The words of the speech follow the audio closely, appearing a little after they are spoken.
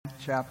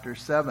chapter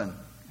 7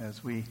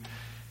 as we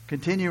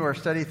continue our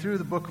study through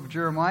the book of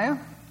Jeremiah.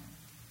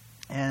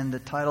 And the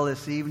title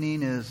this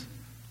evening is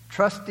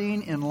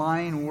Trusting in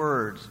Lying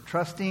Words.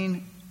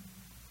 Trusting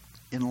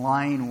in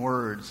Lying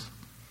Words.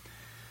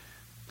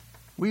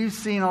 We've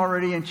seen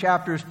already in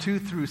chapters 2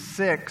 through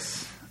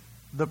 6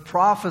 the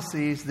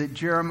prophecies that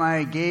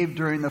Jeremiah gave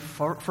during the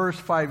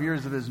first 5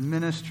 years of his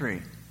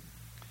ministry.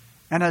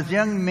 And as a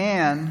young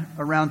man,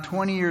 around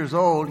 20 years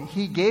old,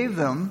 he gave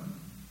them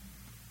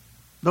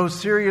those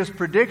serious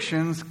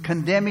predictions,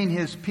 condemning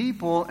his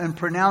people and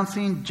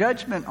pronouncing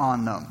judgment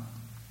on them.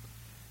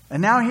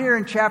 And now here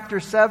in chapter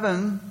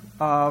 7,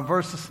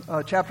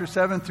 chapter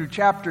 7 through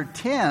chapter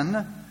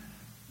 10,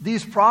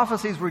 these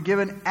prophecies were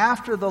given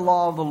after the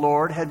law of the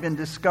Lord had been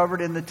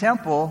discovered in the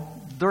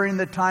temple during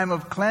the time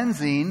of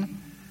cleansing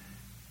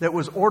that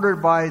was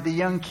ordered by the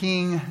young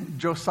king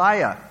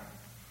Josiah.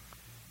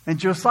 And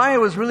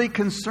Josiah was really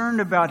concerned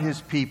about his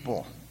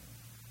people.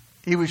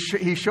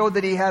 He showed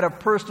that he had a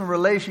personal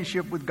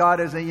relationship with God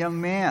as a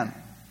young man.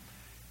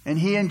 And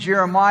he and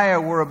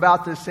Jeremiah were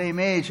about the same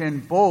age,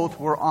 and both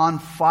were on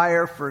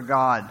fire for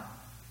God.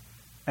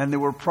 And they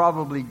were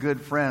probably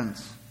good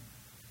friends.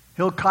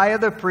 Hilkiah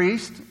the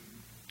priest,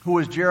 who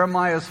was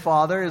Jeremiah's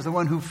father, is the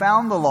one who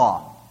found the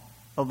law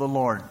of the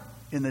Lord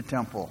in the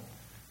temple.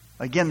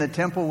 Again, the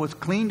temple was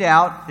cleaned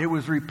out, it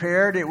was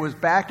repaired, it was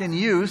back in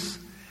use.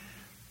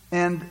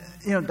 And,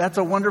 that's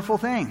a wonderful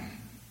thing.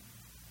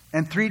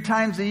 And 3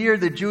 times a year,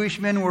 the Jewish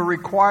men were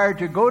required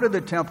to go to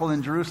the temple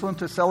in Jerusalem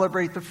to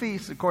celebrate the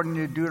feast, according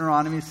to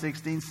Deuteronomy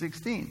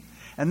 16:16.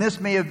 And this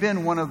may have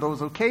been one of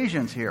those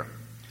occasions here.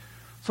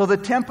 So the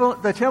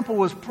temple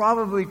was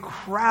probably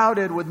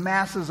crowded with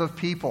masses of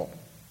people.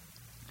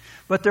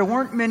 But there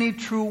weren't many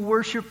true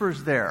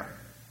worshipers there.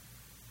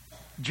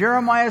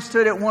 Jeremiah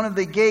stood at one of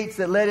the gates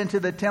that led into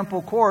the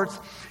temple courts,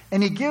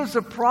 and he gives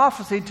a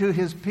prophecy to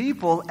his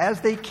people as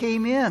they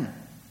came in.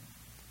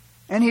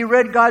 And he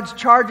read God's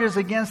charges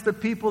against the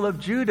people of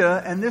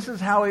Judah, and this is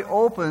how he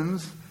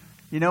opens,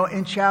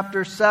 in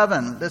chapter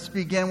 7. Let's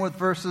begin with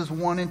verses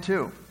 1 and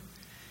 2.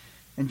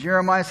 And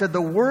Jeremiah said,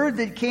 "The word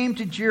that came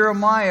to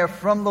Jeremiah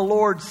from the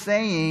Lord,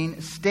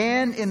 saying,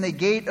 Stand in the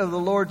gate of the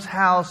Lord's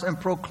house and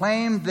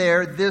proclaim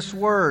there this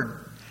word,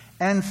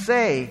 and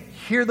say,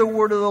 Hear the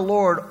word of the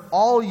Lord,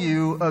 all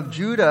you of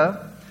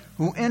Judah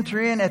who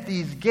enter in at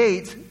these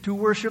gates to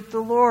worship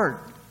the Lord."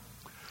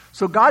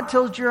 So God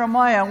tells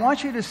Jeremiah, I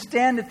want you to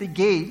stand at the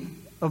gate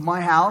of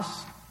my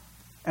house,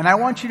 and I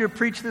want you to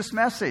preach this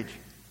message.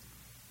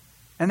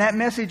 And that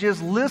message is,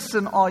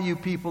 listen, all you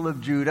people of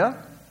Judah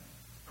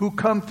who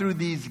come through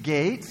these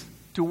gates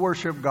to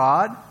worship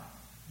God.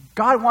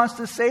 God wants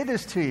to say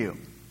this to you.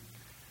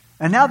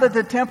 And now that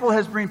the temple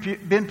has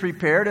been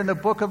prepared and the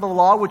book of the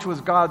law, which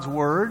was God's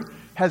word,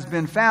 has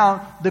been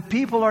found, the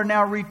people are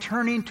now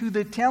returning to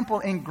the temple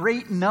in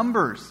great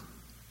numbers.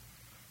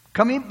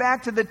 Coming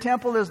back to the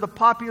temple is the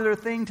popular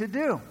thing to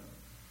do.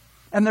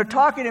 And they're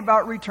talking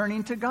about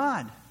returning to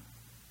God.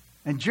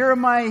 And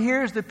Jeremiah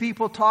hears the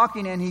people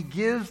talking, and he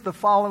gives the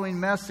following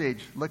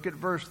message. Look at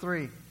verse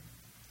 3.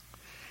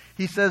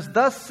 He says,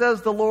 "Thus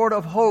says the Lord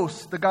of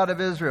hosts, the God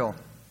of Israel,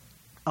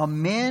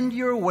 amend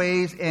your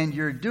ways and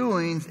your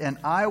doings, and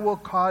I will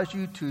cause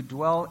you to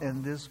dwell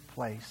in this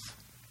place."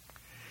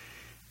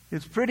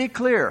 It's pretty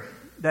clear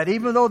that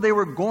even though they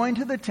were going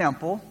to the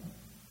temple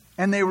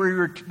and they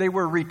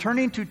were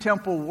returning to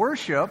temple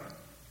worship,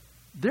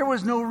 there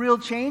was no real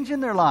change in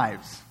their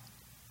lives.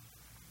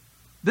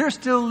 They're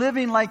still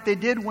living like they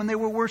did when they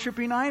were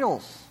worshiping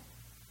idols.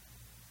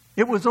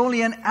 It was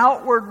only an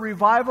outward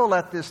revival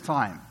at this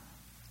time,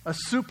 a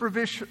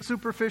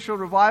superficial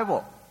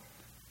revival.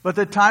 But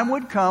the time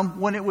would come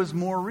when it was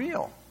more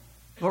real.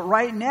 But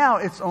right now,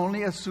 it's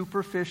only a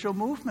superficial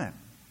movement.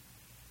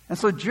 And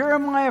so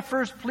Jeremiah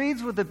first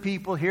pleads with the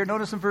people here.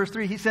 Notice in verse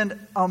 3, he said,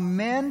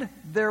 amend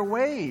their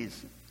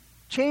ways.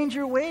 Change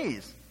your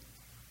ways.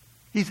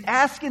 He's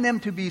asking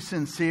them to be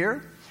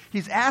sincere.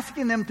 He's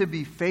asking them to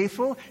be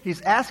faithful.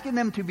 He's asking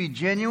them to be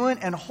genuine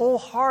and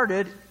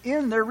wholehearted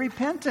in their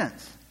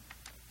repentance.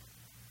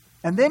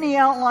 And then he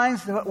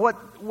outlines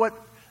what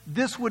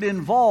this would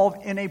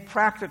involve in a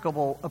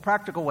practical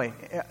way,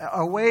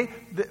 a way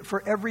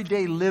for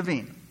everyday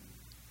living.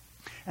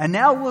 And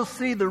now we'll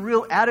see the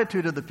real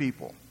attitude of the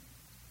people,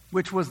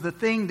 which was the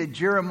thing that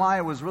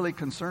Jeremiah was really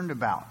concerned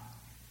about.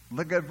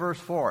 Look at verse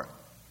 4.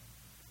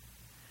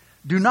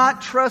 "Do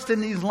not trust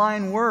in these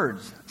lying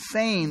words,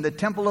 saying, the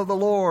temple of the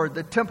Lord,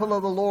 the temple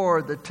of the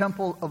Lord, the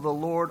temple of the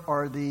Lord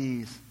are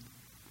these."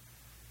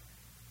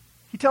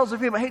 He tells the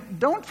people, hey,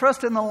 don't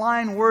trust in the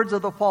lying words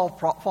of the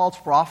false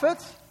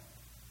prophets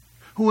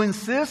who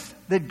insist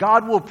that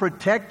God will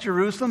protect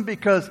Jerusalem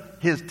because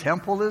his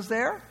temple is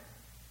there.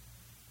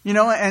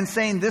 And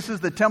saying this is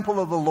the temple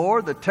of the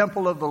Lord, the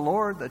temple of the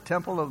Lord, the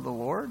temple of the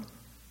Lord.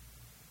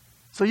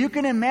 So you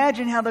can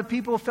imagine how the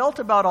people felt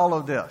about all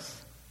of this.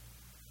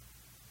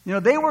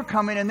 They were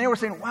coming and they were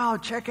saying, wow,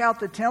 check out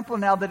the temple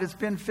now that it's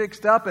been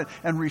fixed up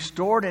and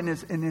restored and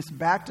it's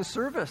back to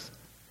service.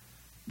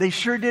 They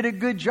sure did a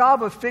good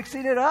job of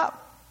fixing it up.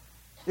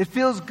 It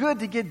feels good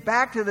to get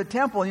back to the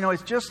temple.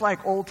 It's just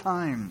like old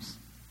times.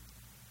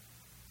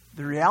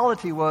 The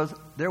reality was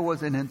there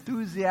was an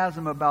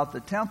enthusiasm about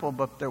the temple,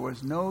 but there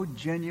was no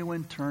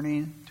genuine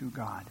turning to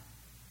God.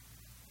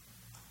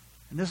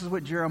 And this is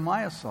what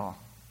Jeremiah saw.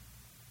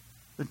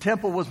 The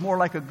temple was more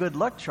like a good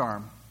luck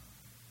charm.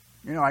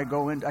 I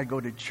go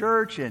to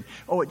church and,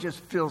 it just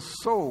feels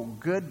so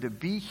good to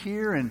be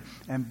here.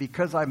 And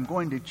because I'm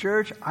going to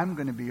church, I'm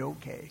going to be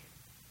okay.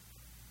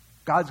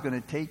 God's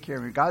going to take care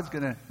of me.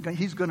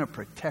 He's going to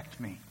protect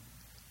me.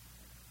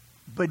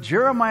 But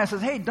Jeremiah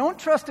says, hey, don't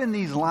trust in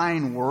these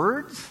lying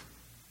words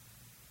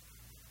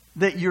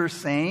that you're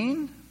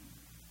saying,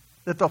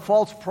 that the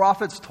false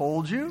prophets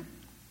told you.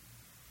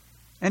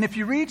 And if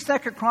you read 2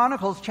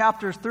 Chronicles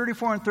chapters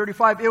 34 and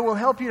 35, it will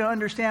help you to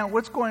understand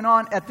what's going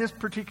on at this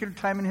particular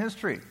time in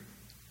history.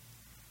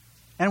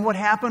 And what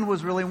happened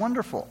was really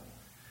wonderful.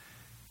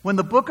 When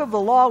the book of the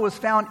law was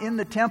found in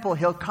the temple,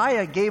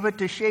 Hilkiah gave it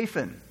to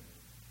Shaphan.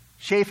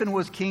 Shaphan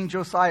was King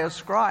Josiah's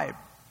scribe.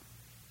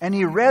 And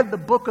he read the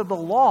book of the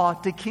law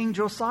to King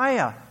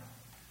Josiah.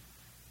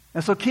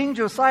 And so King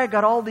Josiah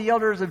got all the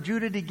elders of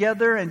Judah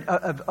together, and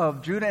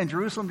of Judah and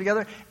Jerusalem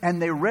together,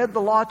 and they read the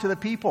law to the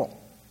people.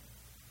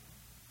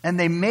 And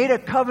they made a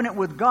covenant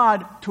with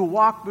God to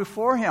walk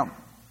before him.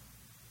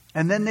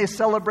 And then they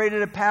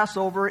celebrated a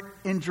Passover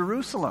in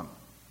Jerusalem.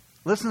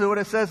 Listen to what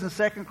it says in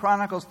 2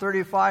 Chronicles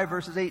 35,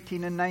 verses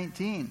 18 and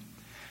 19.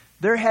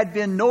 There had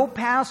been no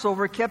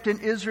Passover kept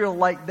in Israel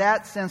like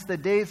that since the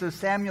days of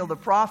Samuel the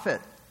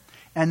prophet.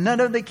 And none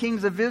of the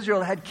kings of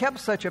Israel had kept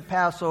such a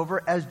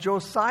Passover as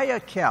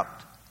Josiah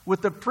kept,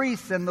 with the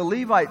priests and the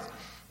Levites,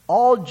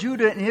 all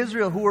Judah and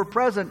Israel who were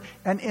present,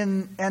 and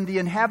the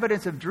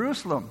inhabitants of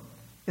Jerusalem.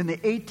 In the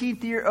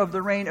 18th year of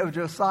the reign of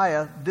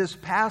Josiah, this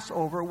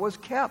Passover was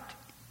kept.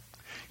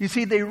 You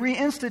see, they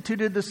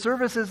reinstituted the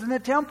services in the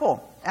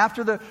temple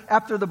after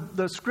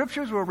the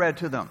scriptures were read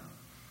to them.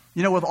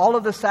 With all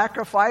of the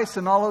sacrifice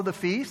and all of the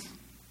feasts.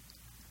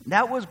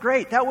 That was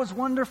great. That was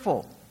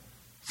wonderful.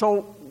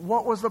 So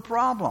what was the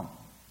problem?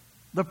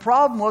 The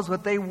problem was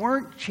that they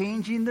weren't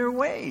changing their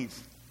ways.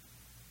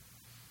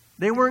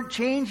 They weren't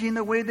changing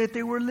the way that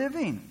they were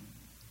living.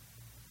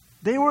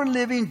 They were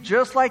living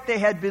just like they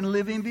had been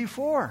living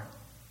before.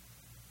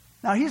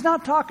 Now, he's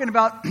not talking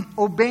about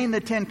obeying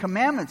the 10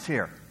 Commandments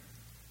here,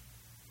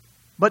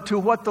 but to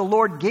what the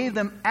Lord gave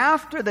them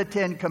after the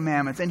 10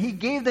 Commandments. And he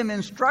gave them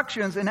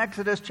instructions in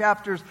Exodus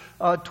chapters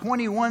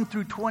 21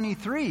 through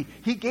 23.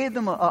 He gave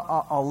them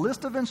a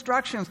list of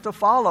instructions to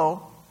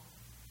follow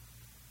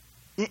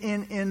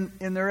in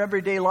their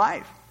everyday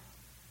life.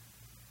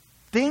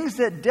 Things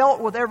that dealt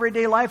with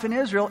everyday life in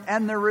Israel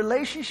and their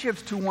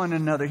relationships to one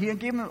another. He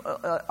gave them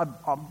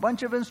a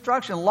bunch of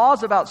instruction,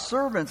 laws about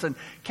servants and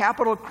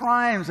capital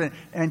crimes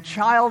and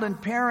child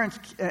and parents,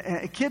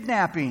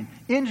 kidnapping,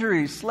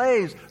 injuries,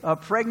 slaves,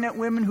 pregnant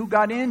women who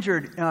got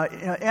injured,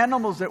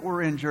 animals that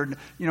were injured,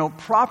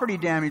 property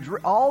damage.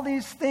 All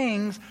these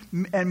things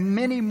and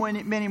many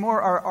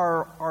more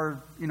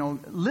are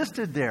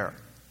listed there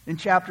in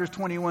chapters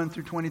 21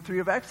 through 23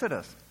 of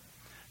Exodus.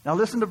 Now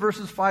listen to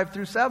verses 5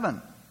 through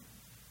 7.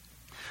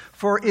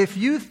 For if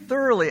you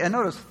thoroughly, and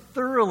notice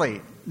thoroughly,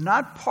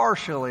 not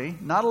partially,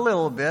 not a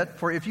little bit,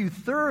 for if you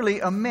thoroughly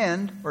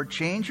amend or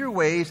change your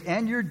ways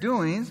and your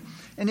doings,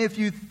 and if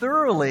you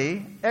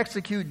thoroughly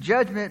execute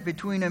judgment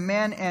between a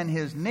man and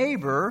his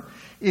neighbor,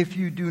 if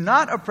you do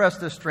not oppress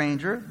the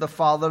stranger, the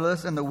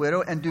fatherless, and the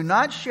widow, and do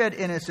not shed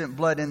innocent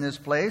blood in this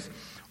place,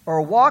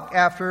 or walk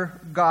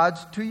after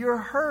gods to your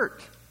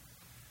hurt.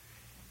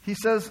 He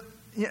says,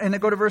 and I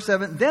go to verse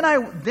 7, Then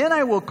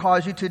I will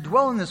cause you to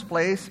dwell in this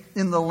place,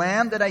 in the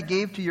land that I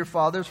gave to your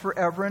fathers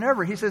forever and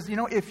ever. He says,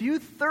 if you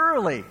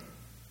thoroughly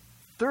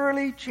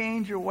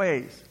change your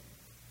ways,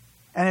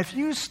 and if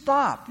you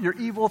stop your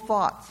evil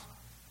thoughts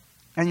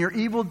and your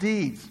evil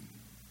deeds,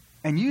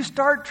 and you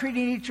start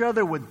treating each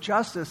other with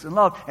justice and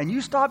love, and you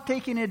stop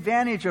taking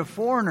advantage of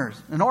foreigners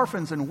and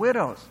orphans and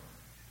widows,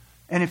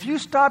 and if you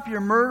stop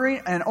your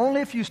murdering, and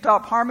only if you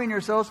stop harming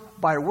yourselves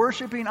by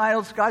worshiping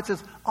idols, God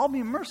says, I'll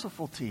be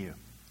merciful to you.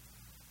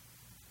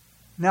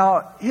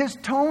 Now, his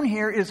tone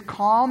here is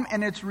calm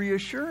and it's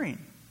reassuring.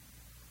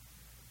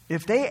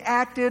 If they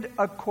acted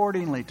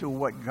accordingly to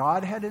what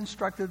God had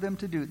instructed them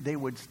to do, they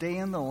would stay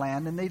in the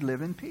land and they'd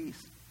live in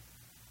peace.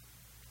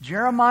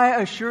 Jeremiah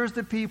assures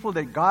the people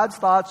that God's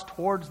thoughts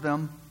towards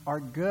them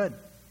are good.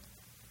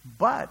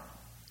 But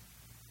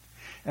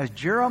as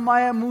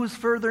Jeremiah moves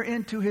further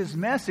into his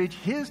message,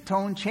 his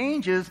tone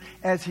changes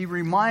as he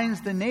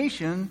reminds the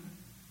nation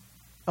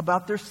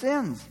about their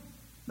sins.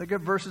 Look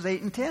at verses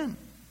 8 and 10.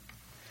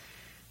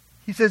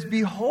 He says,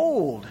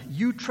 Behold,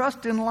 you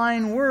trust in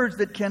lying words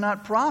that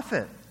cannot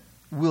profit.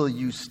 Will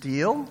you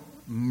steal,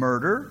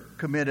 murder,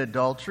 commit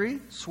adultery,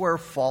 swear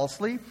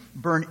falsely,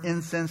 burn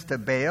incense to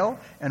Baal,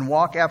 and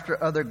walk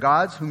after other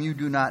gods whom you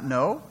do not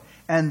know?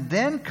 And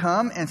then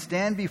come and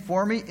stand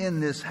before me in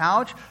this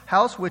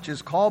house which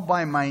is called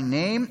by my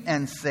name,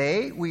 and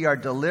say, We are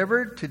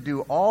delivered to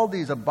do all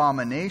these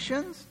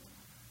abominations?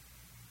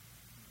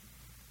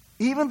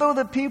 Even though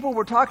the people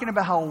were talking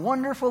about how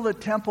wonderful the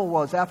temple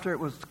was after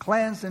it was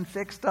cleansed and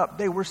fixed up,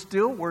 they were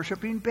still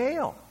worshiping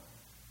Baal,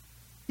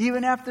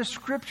 even after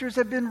scriptures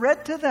had been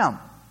read to them.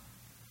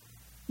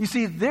 You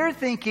see, their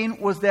thinking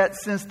was that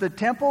since the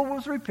temple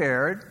was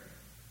repaired,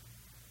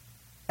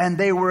 and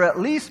they were at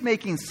least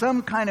making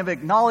some kind of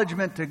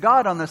acknowledgement to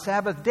God on the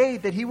Sabbath day,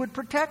 that He would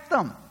protect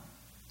them.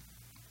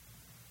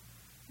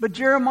 But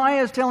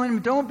Jeremiah is telling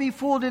them, don't be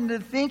fooled into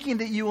thinking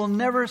that you will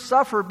never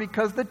suffer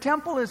because the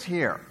temple is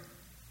here.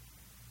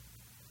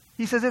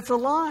 He says it's a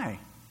lie.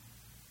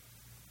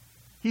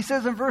 He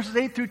says in verses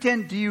 8 through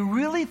 10, do you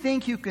really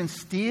think you can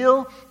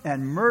steal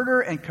and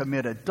murder and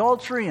commit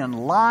adultery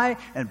and lie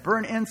and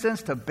burn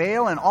incense to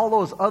Baal and all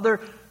those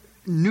other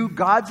new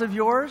gods of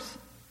yours?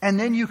 And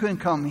then you can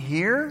come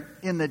here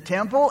in the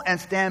temple and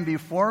stand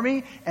before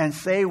me and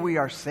say we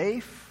are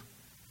safe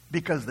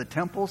because the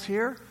temple's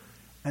here?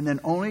 And then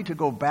only to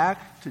go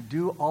back to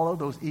do all of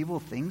those evil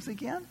things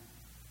again?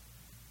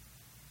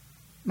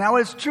 Now,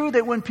 it's true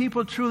that when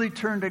people truly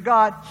turn to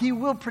God, He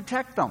will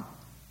protect them.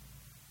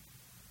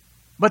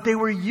 But they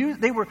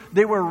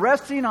were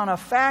resting on a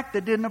fact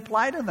that didn't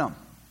apply to them.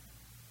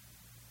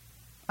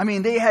 I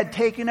mean, they had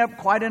taken up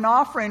quite an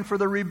offering for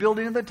the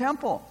rebuilding of the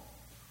temple.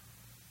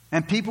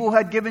 And people who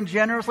had given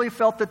generously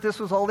felt that this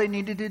was all they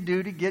needed to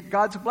do to get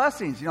God's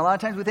blessings. You know, a lot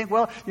of times we think,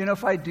 well, you know,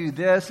 if I do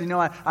this, you know,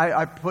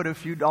 I put a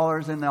few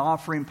dollars in the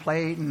offering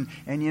plate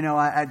and you know,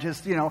 I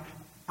just, you know,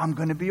 I'm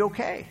going to be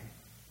okay.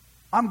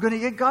 I'm going to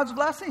get God's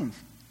blessings.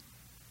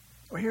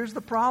 Well, here's the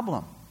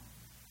problem.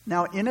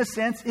 Now, in a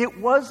sense, it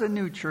was a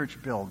new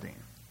church building.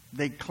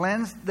 They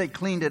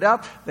cleaned it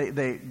up,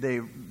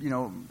 they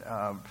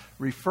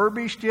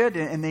refurbished it,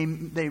 and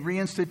they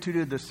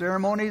reinstituted the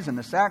ceremonies and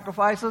the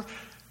sacrifices.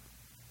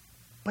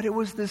 But it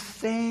was the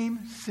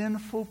same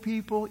sinful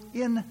people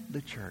in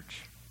the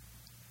church.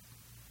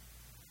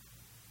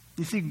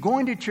 You see,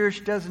 going to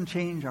church doesn't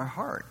change our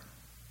heart.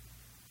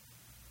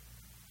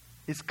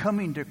 It's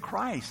coming to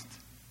Christ.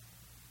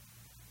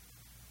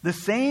 The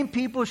same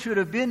people should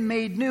have been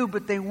made new,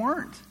 but they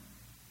weren't.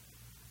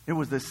 It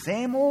was the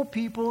same old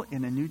people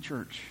in a new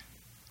church.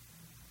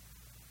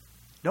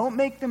 Don't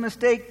make the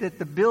mistake that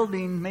the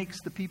building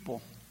makes the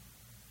people.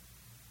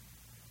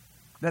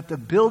 That the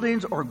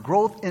buildings or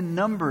growth in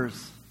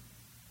numbers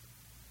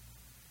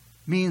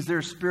means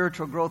there's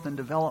spiritual growth and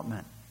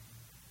development.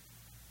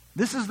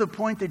 This is the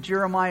point that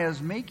Jeremiah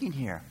is making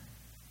here.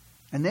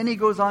 And then he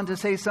goes on to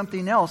say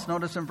something else.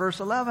 Notice in verse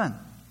 11.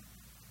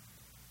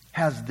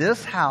 Has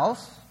this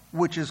house,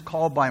 which is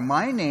called by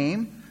my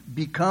name,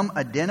 become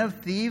a den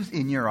of thieves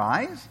in your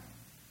eyes?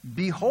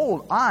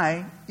 Behold,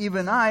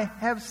 even I,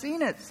 have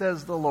seen it,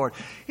 says the Lord.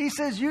 He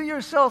says, you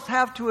yourselves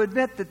have to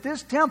admit that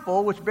this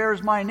temple, which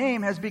bears my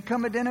name, has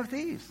become a den of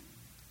thieves.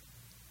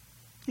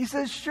 He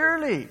says,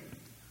 surely,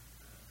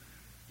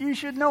 you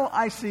should know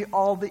I see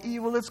all the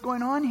evil that's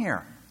going on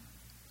here.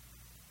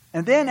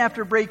 And then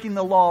after breaking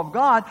the law of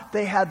God,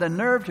 they had the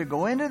nerve to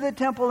go into the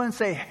temple and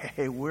say,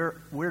 hey,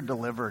 we're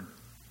delivered.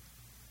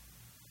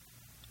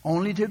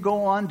 Only to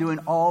go on doing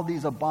all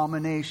these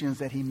abominations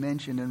that he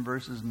mentioned in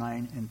verses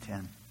 9 and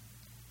 10.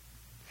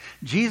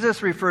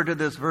 Jesus referred to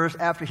this verse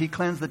after he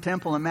cleansed the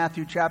temple in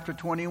Matthew chapter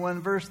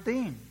 21, verse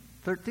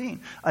 13.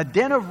 A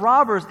den of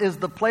robbers is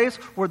the place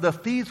where the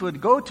thieves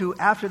would go to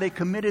after they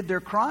committed their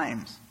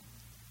crimes.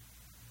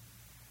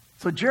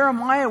 So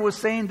Jeremiah was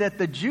saying that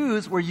the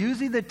Jews were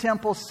using the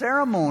temple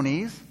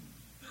ceremonies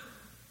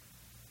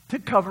to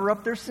cover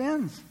up their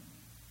sins.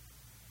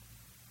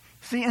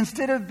 See,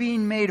 instead of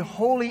being made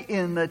holy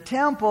in the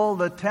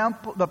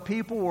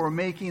people were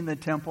making the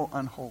temple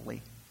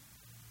unholy.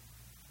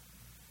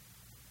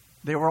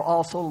 They were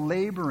also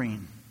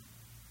laboring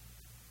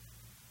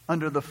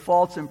under the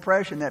false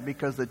impression that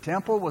because the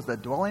temple was the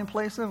dwelling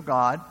place of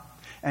God,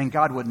 and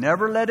God would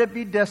never let it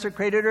be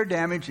desecrated or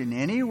damaged in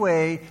any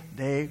way,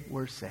 they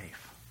were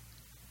safe.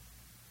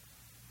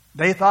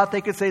 They thought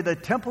they could say, the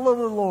temple of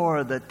the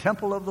Lord, the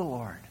temple of the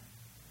Lord.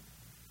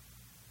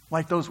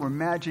 Like those were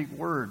magic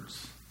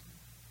words.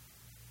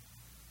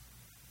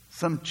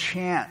 Some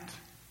chant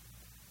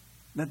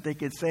that they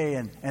could say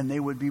and they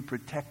would be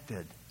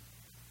protected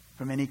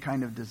from any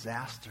kind of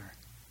disaster.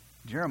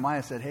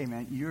 Jeremiah said, hey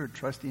man, you're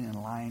trusting in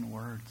lying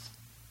words.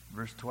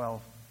 Verse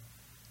 12.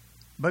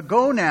 But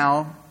go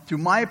now to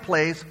my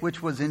place,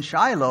 which was in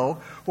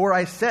Shiloh, where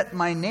I set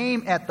my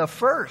name at the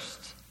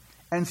first,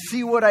 and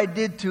see what I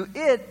did to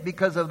it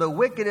because of the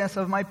wickedness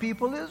of my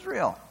people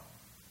Israel.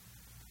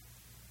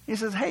 He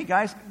says, hey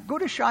guys, go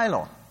to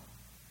Shiloh.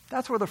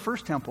 That's where the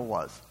first temple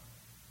was.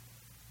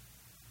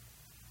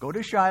 Go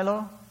to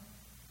Shiloh,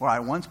 where I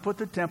once put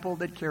the temple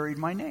that carried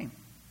my name.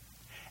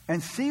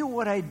 And see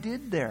what I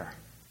did there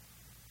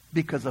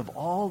because of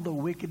all the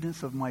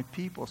wickedness of my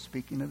people,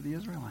 speaking of the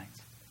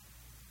Israelites.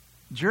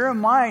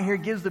 Jeremiah here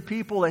gives the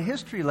people a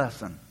history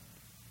lesson.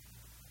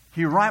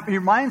 He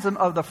reminds them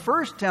of the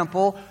first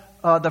temple,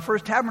 the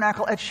first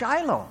tabernacle at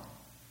Shiloh.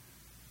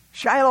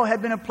 Shiloh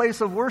had been a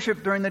place of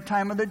worship during the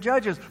time of the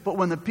judges. But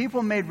when the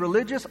people made a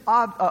religious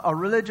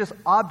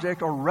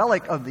object or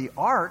relic of the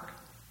ark,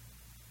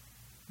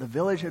 The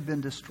village had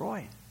been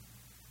destroyed.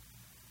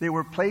 They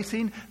were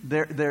placing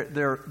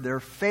their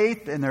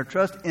faith and their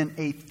trust in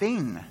a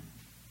thing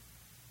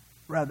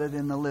rather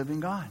than the living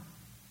God.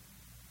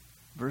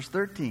 Verse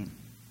 13.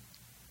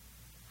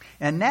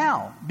 And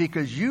now,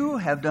 because you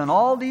have done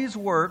all these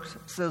works,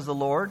 says the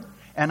Lord,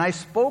 and I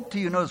spoke to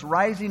you, and I was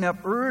rising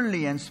up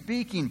early and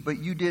speaking, but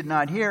you did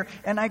not hear,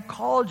 and I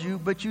called you,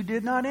 but you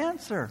did not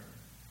answer.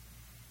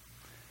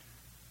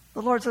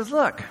 The Lord says,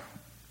 look,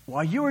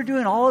 while you were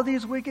doing all of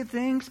these wicked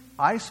things,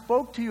 I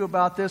spoke to you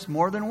about this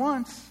more than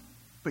once,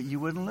 but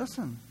you wouldn't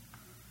listen.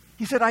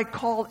 He said, I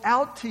called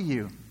out to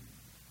you,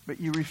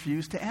 but you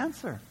refused to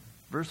answer.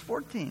 Verse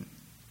 14.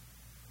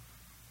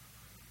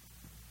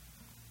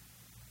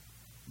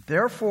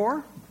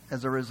 Therefore,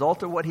 as a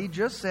result of what he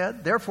just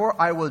said, therefore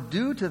I will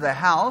do to the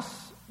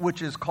house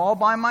which is called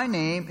by my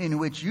name, in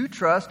which you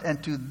trust,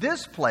 and to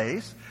this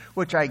place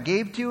which I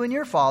gave to you and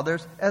your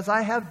fathers, as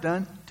I have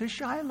done to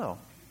Shiloh.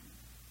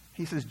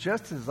 He says,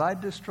 just as I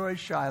destroyed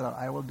Shiloh,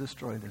 I will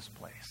destroy this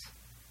place.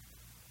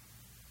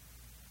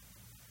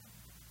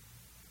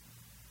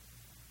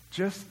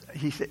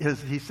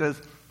 He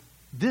says,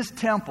 this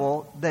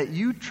temple that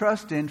you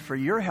trust in for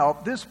your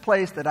help, this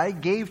place that I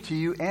gave to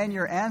you and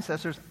your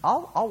ancestors,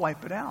 I'll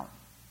wipe it out.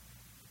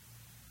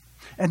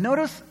 And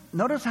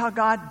notice how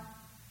God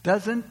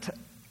doesn't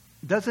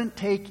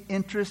take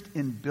interest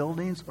in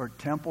buildings or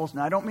temples.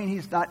 Now, I don't mean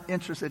he's not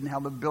interested in how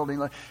the building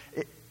looks.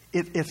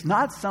 It's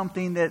not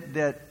something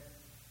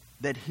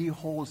that he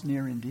holds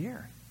near and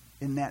dear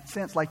in that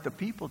sense, like the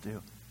people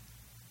do.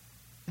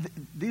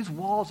 These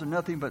walls are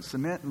nothing but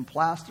cement and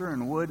plaster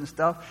and wood and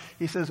stuff.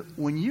 He says,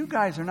 when you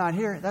guys are not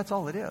here, that's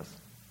all it is.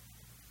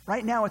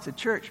 Right now it's a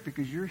church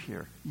because you're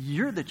here.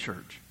 You're the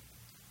church.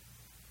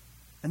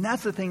 And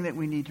that's the thing that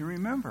we need to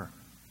remember.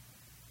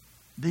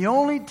 The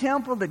only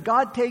temple that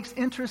God takes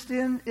interest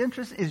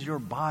is your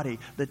body,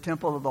 the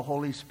temple of the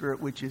Holy Spirit,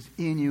 which is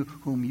in you,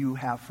 whom you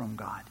have from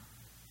God.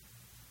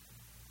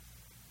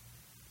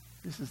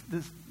 This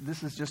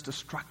is just a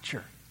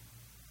structure.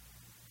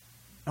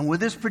 And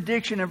with this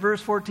prediction in verse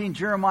 14,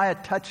 Jeremiah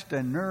touched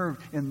a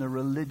nerve in the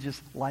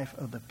religious life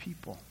of the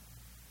people.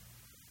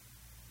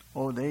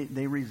 Oh,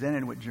 they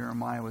resented what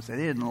Jeremiah was saying.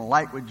 They didn't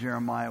like what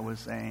Jeremiah was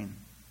saying.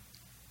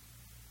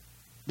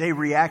 They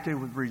reacted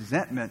with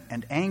resentment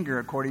and anger,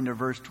 according to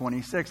verse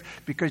 26,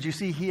 because you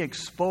see, he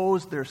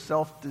exposed their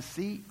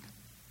self-deceit.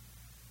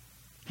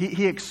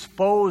 He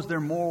exposed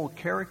their moral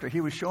character. He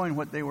was showing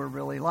what they were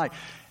really like.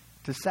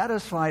 To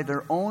satisfy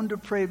their own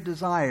depraved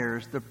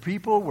desires, the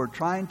people were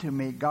trying to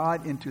make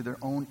God into their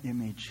own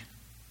image.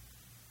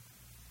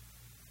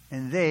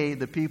 And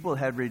the people,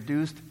 had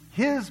reduced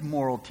his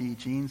moral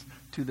teachings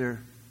to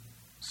their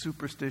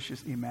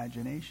superstitious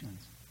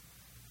imaginations.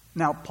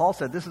 Now, Paul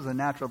said this is a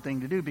natural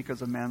thing to do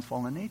because of man's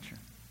fallen nature.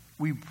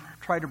 We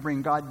try to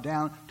bring God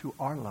down to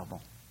our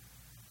level.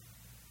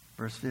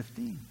 Verse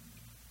 15.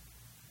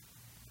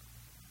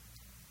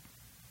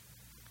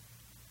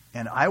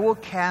 And I will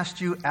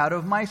cast you out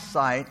of my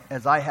sight,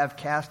 as I have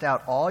cast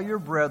out all your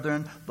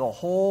brethren, the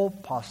whole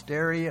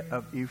posterity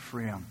of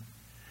Ephraim.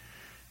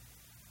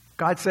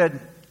 God said,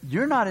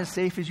 you're not as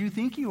safe as you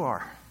think you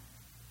are.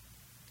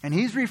 And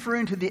he's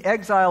referring to the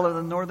exile of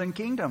the northern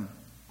kingdom,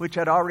 which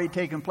had already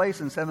taken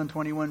place in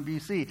 721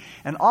 BC.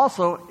 And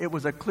also, it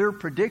was a clear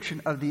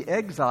prediction of the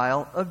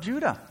exile of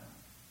Judah.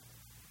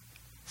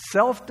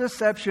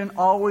 Self-deception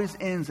always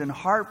ends in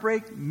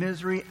heartbreak,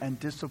 misery, and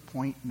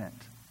disappointment.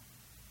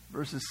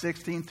 Verses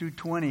 16 through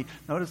 20.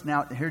 Notice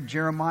now, here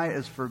Jeremiah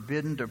is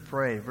forbidden to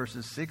pray.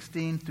 Verses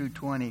 16 through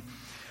 20.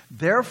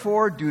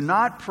 Therefore, do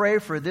not pray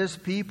for this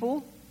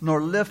people,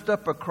 nor lift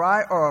up a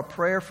cry or a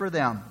prayer for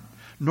them,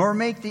 nor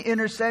make the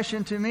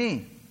intercession to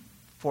me,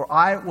 for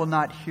I will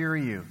not hear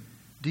you.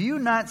 Do you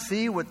not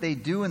see what they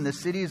do in the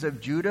cities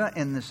of Judah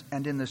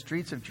and in the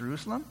streets of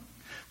Jerusalem?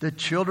 The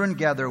children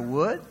gather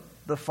wood,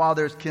 the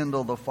fathers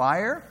kindle the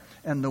fire,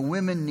 and the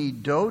women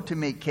knead dough to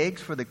make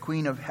cakes for the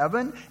Queen of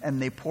Heaven,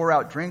 and they pour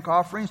out drink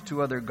offerings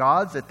to other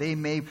gods, that they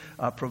may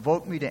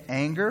provoke me to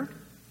anger.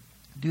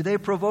 Do they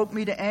provoke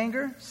me to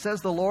anger,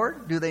 says the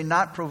Lord? Do they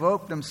not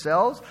provoke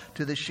themselves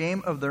to the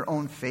shame of their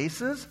own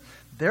faces?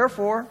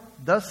 Therefore,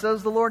 thus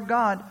says the Lord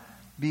God,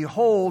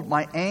 behold,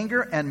 my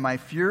anger and my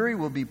fury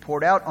will be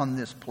poured out on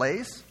this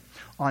place,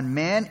 on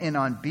man and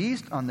on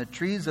beast, on the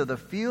trees of the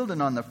field and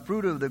on the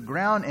fruit of the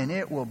ground, and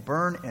it will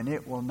burn and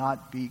it will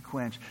not be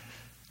quenched.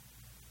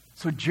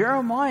 So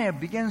Jeremiah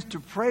begins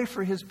to pray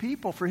for his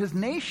people, for his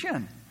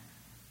nation.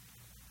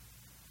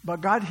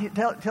 But God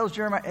tells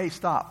Jeremiah, hey,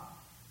 stop.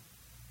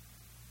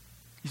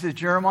 He says,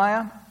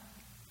 Jeremiah,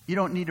 you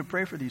don't need to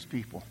pray for these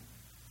people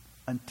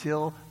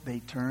until they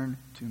turn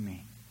to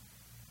me.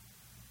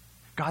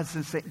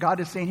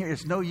 God is saying here,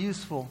 it's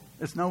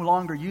no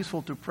longer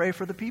useful to pray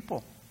for the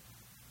people.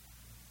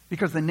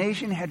 Because the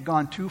nation had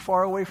gone too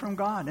far away from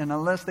God. And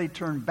unless they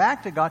turn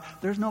back to God,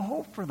 there's no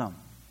hope for them.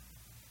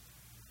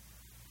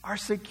 Our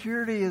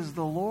security is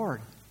the Lord,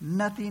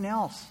 nothing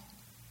else.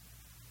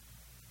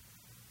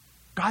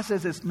 God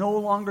says it's no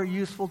longer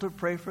useful to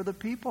pray for the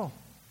people.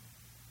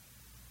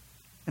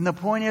 And the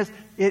point is,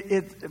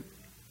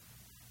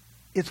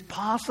 It's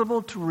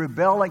possible to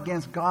rebel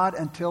against God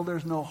until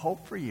there's no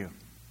hope for you.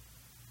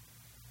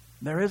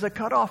 There is a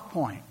cutoff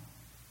point.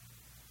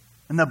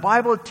 And the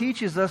Bible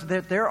teaches us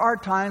that there are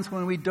times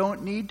when we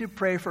don't need to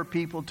pray for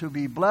people to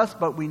be blessed,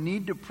 but we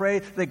need to pray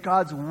that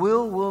God's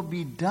will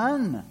be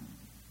done.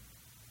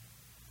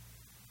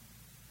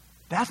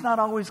 That's not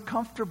always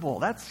comfortable.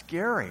 That's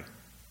scary.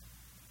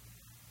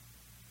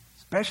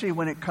 Especially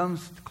when it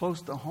comes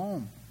close to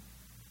home.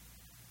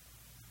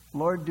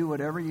 Lord, do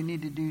whatever you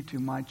need to do to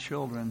my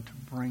children to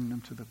bring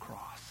them to the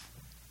cross.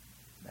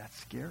 That's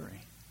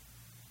scary.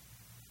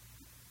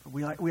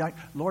 We like,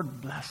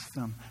 Lord, bless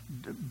them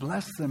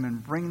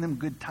and bring them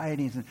good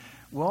tidings. And,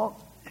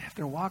 well, if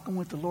they're walking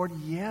with the Lord,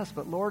 yes,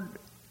 but Lord,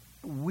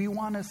 we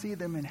want to see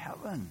them in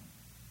heaven.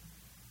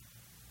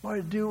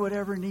 Lord, do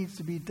whatever needs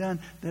to be done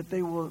that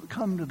they will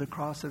come to the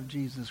cross of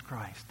Jesus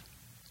Christ.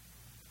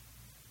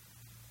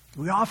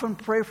 We often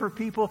pray for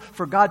people,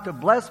 for God to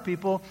bless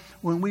people,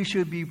 when we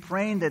should be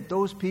praying that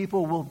those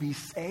people will be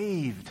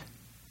saved.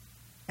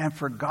 And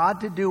for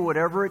God to do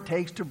whatever it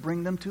takes to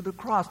bring them to the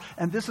cross.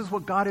 And this is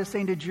what God is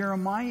saying to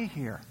Jeremiah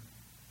here.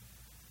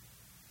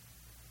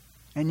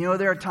 And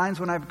there are times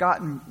when I've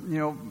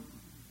gotten,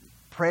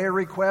 prayer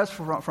requests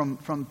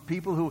from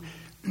people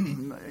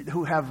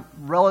who have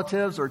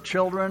relatives or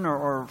children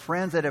or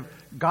friends that have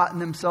gotten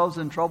themselves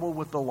in trouble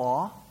with the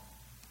law.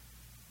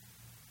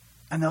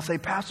 And they'll say,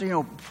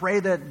 Pastor,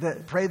 pray that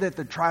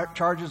the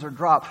charges are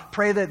dropped.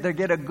 Pray that they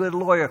get a good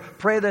lawyer.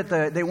 Pray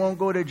that they won't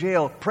go to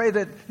jail. Pray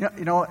that,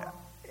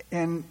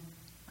 and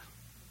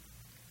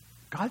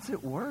God's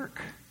at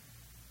work.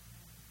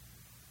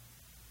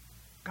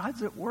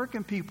 God's at work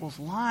in people's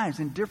lives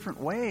in different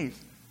ways.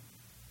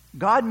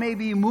 God may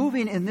be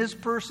moving in this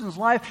person's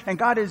life, and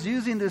God is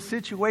using this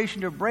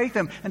situation to break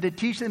them and to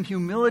teach them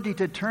humility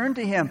to turn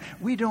to Him.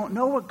 We don't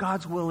know what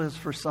God's will is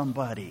for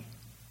somebody.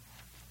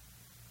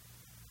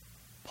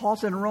 Paul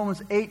said in Romans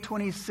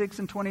 8:26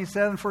 and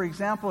 27, for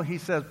example,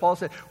 Paul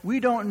said, we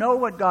don't know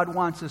what God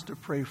wants us to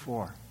pray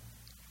for.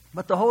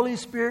 But the Holy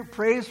Spirit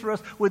prays for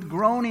us with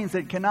groanings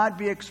that cannot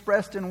be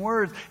expressed in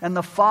words. And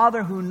the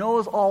Father who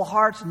knows all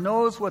hearts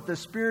knows what the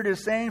Spirit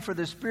is saying, for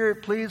the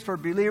Spirit pleads for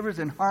believers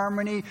in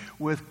harmony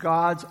with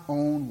God's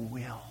own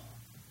will.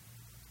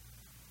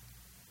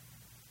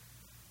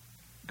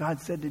 God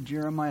said to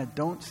Jeremiah,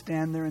 don't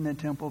stand there in the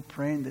temple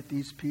praying that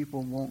these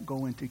people won't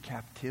go into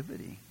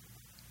captivity.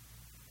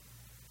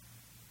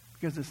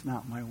 Because it's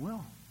not my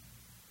will.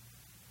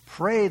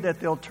 Pray that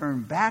they'll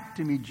turn back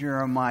to me,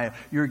 Jeremiah.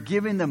 You're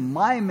giving them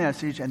my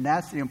message, and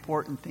that's the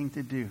important thing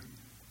to do.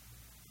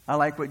 I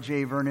like what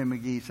J. Vernon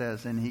McGee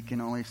says, and he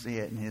can only see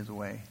it in his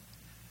way.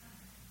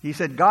 He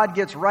said, God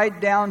gets right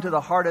down to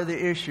the heart of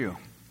the issue.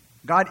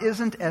 God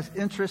isn't as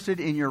interested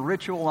in your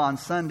ritual on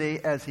Sunday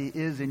as He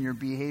is in your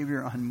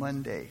behavior on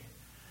Monday.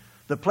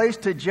 The place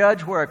to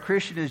judge where a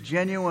Christian is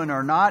genuine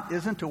or not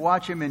isn't to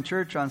watch him in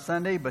church on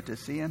Sunday, but to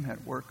see him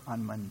at work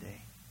on Monday.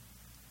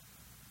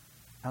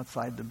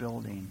 Outside the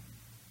building.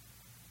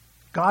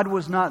 God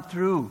was not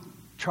through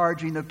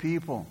charging the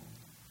people,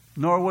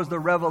 nor was the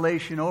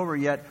revelation over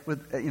yet.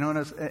 With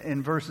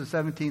in verses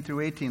 17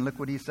 through 18, look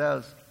what he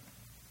says.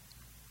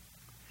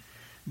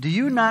 Do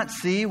you not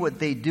see what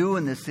they do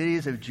in the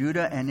cities of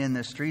Judah and in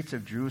the streets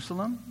of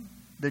Jerusalem?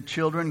 The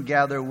children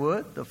gather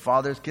wood, the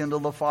fathers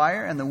kindle the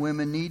fire, and the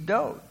women knead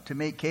dough to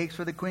make cakes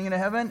for the Queen of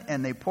Heaven,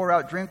 and they pour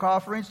out drink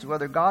offerings to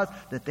other gods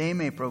that they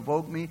may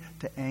provoke me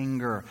to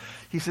anger.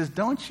 He says,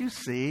 don't you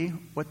see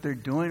what they're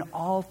doing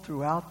all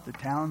throughout the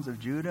towns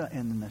of Judah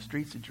and in the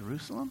streets of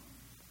Jerusalem?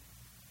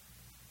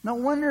 No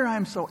wonder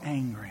I'm so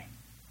angry.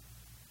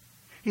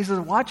 He says,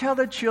 watch how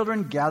the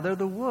children gather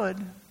the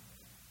wood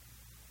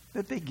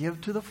that they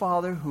give to the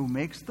Father who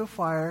makes the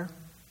fire,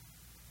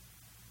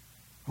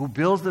 who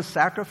builds the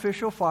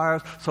sacrificial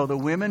fires, so the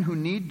women who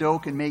knead dough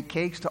can make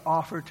cakes to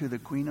offer to the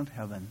Queen of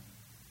Heaven.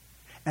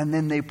 And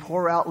then they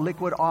pour out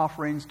liquid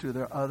offerings to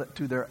their other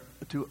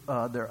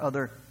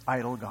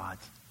idol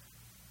gods.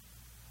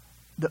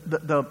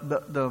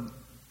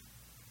 The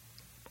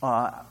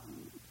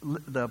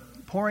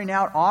pouring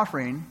out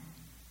offering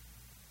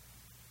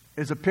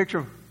is a picture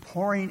of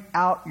pouring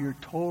out your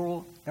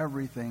total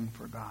everything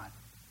for God.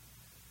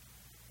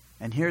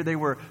 And here they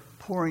were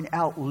pouring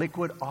out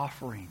liquid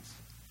offerings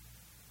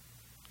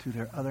to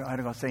their other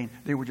idol gods, saying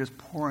they were just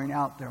pouring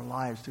out their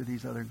lives to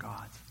these other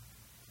gods.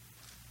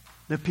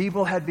 The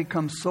people had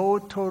become so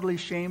totally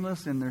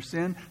shameless in their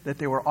sin that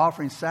they were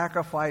offering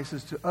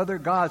sacrifices to other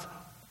gods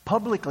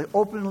publicly,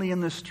 openly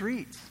in the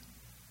streets.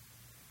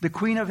 The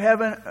Queen of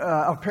Heaven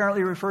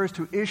apparently refers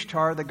to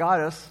Ishtar, the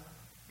goddess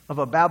of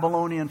a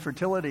Babylonian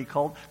fertility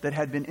cult that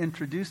had been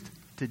introduced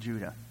to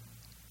Judah.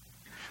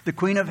 The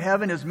Queen of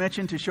Heaven is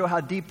mentioned to show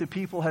how deep the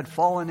people had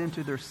fallen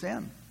into their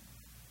sin.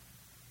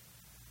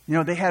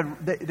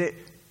 The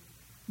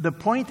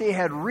point they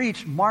had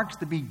reached marks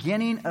the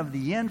beginning of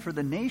the end for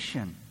the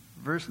nation.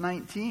 Verse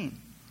 19.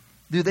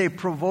 Do they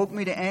provoke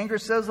me to anger,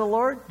 says the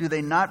Lord? Do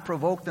they not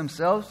provoke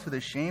themselves to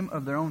the shame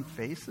of their own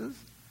faces?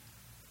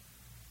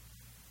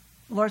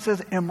 The Lord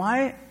says, am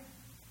I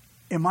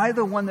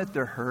the one that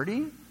they're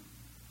hurting?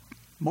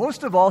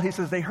 Most of all, he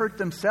says, they hurt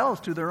themselves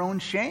to their own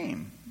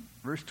shame.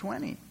 Verse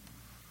 20.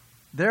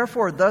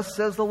 Therefore, thus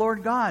says the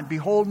Lord God,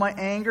 behold, my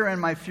anger and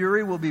my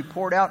fury will be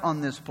poured out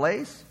on this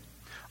place,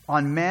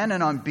 on man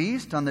and on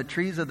beast, on the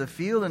trees of the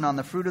field and on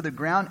the fruit of the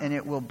ground, and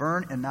it will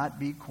burn and not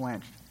be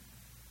quenched.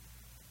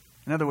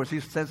 In other words, he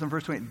says in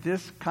verse 20,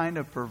 this kind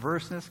of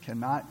perverseness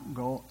cannot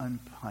go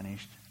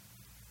unpunished.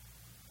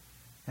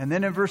 And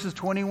then in verses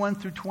 21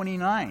 through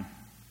 29,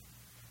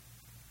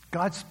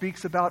 God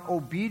speaks about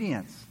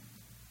obedience.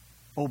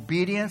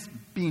 Obedience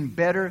being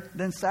better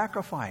than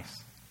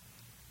sacrifice.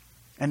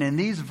 And in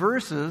these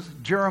verses,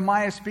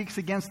 Jeremiah speaks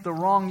against the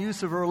wrong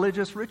use of a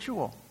religious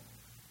ritual.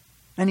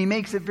 And he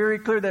makes it very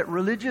clear that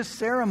religious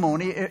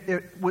ceremony,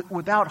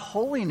 without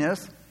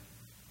holiness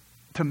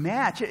to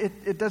match,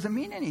 it doesn't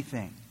mean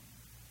anything.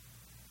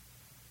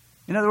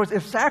 In other words,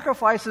 if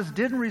sacrifices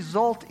didn't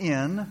result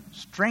in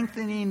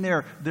strengthening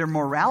their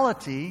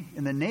morality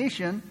in the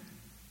nation,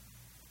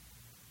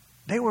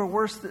 they were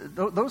worse.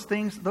 Those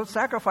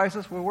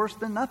sacrifices were worse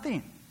than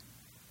nothing.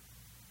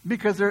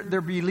 Because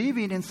they're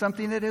believing in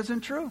something that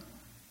isn't true.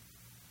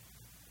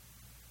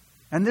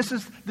 And this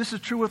is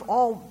true with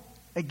all,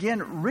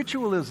 again,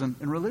 ritualism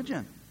in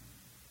religion.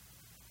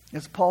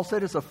 As Paul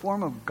said, it's a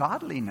form of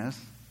godliness,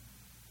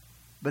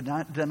 but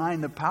not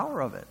denying the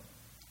power of it.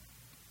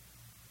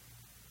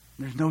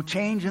 There's no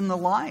change in the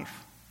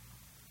life.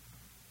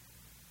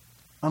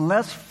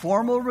 Unless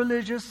formal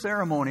religious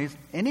ceremonies,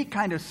 any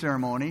kind of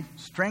ceremony,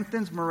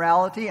 strengthens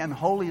morality and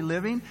holy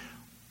living,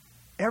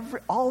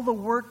 all the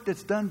work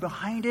that's done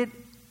behind it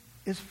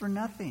is for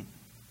nothing.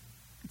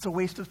 It's a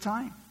waste of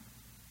time.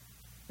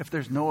 If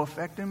there's no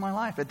effect in my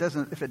life,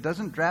 if it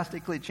doesn't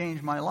drastically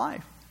change my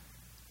life,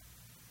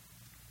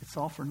 it's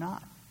all for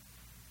naught.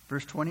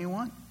 Verse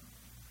 21.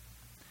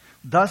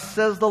 Thus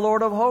says the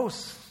Lord of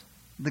hosts,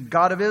 the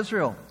God of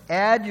Israel,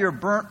 add your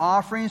burnt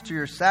offerings to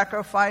your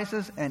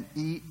sacrifices and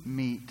eat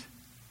meat.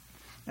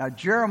 Now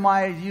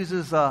Jeremiah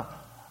uses a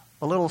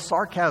little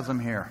sarcasm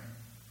here.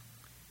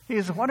 He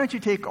says, why don't you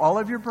take all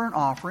of your burnt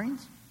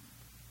offerings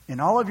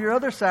and all of your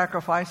other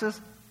sacrifices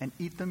and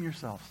eat them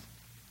yourselves?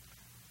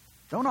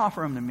 Don't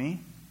offer them to me.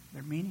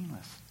 They're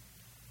meaningless.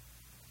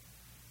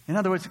 In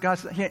other words, God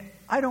said, hey,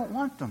 I don't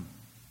want them.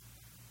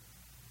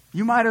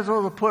 You might as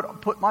well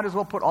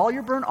put all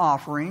your burnt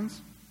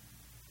offerings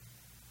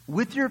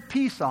with your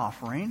peace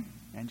offering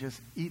and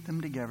just eat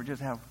them together.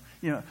 Just have,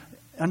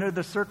 under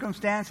the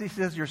circumstances,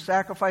 he says your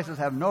sacrifices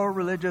have no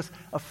religious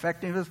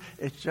effectiveness.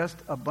 It's just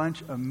a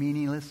bunch of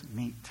meaningless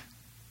meat.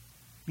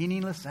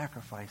 Meaningless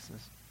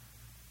sacrifices.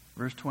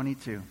 Verse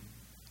 22.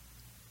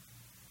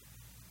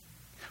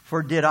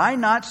 For did I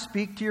not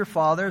speak to your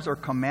fathers or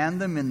command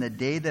them in the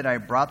day that I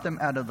brought them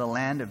out of the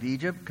land of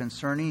Egypt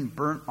concerning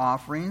burnt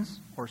offerings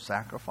or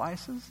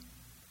sacrifices?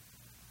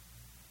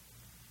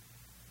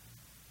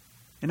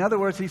 In other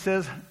words, he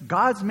says,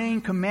 God's main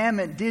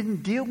commandment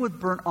didn't deal with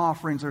burnt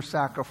offerings or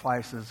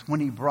sacrifices when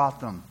he brought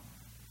them,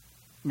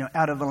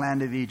 out of the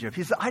land of Egypt.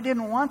 He said, I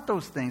didn't want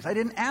those things. I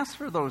didn't ask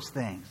for those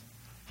things.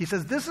 He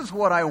says, this is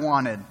what I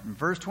wanted. In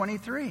verse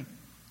 23.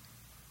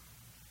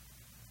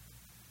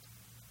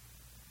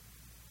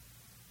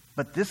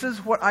 But this is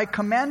what I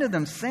commanded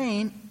them,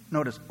 saying,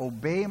 notice,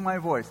 obey my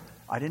voice.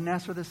 I didn't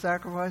ask for the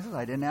sacrifices.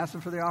 I didn't ask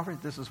them for the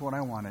offerings. This is what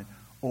I wanted.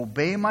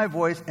 Obey my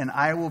voice, and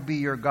I will be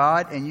your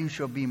God, and you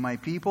shall be my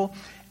people.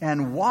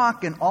 And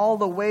walk in all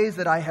the ways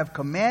that I have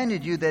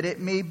commanded you, that it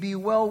may be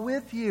well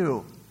with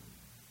you.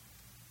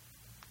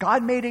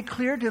 God made it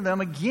clear to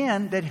them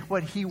again that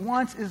what he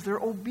wants is their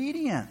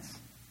obedience.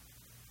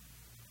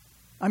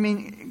 I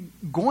mean,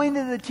 going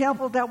to the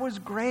temple, that was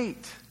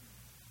great.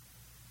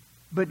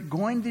 But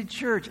going to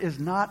church is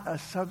not a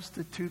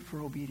substitute for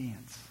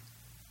obedience.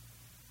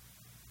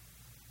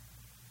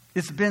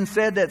 It's been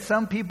said that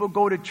some people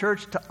go to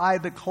church to eye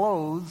the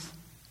clothes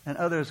and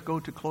others go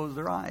to close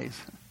their eyes.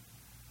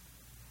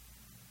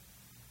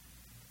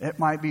 It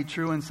might be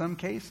true in some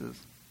cases.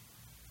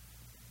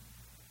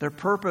 Their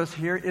purpose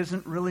here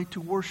isn't really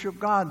to worship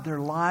God. Their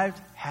lives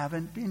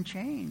haven't been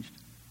changed.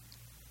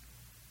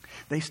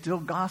 They still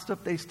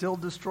gossip. They still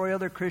destroy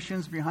other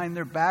Christians behind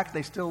their back.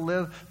 They still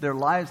live their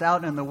lives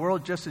out in the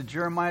world just as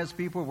Jeremiah's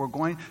people were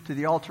going to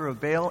the altar of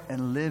Baal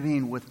and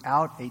living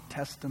without a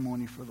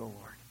testimony for the Lord.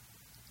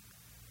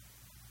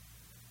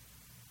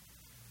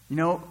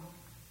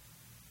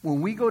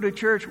 When we go to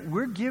church,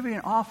 we're giving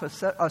off a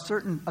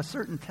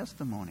certain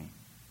testimony.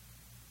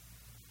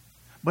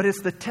 But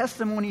it's the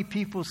testimony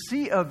people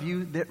see of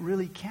you that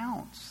really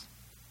counts.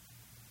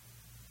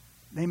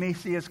 They may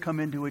see us come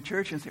into a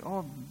church and say,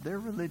 oh, they're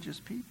religious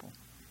people.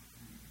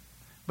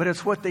 But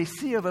it's what they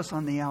see of us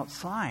on the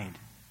outside,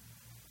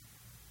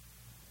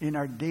 in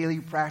our daily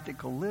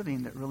practical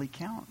living, that really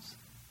counts.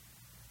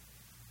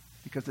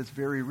 Because it's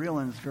very real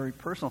and it's very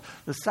personal.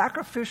 The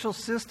sacrificial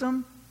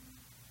system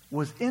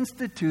was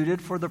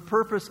instituted for the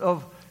purpose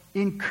of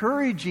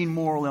encouraging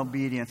moral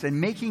obedience and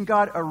making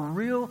God a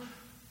real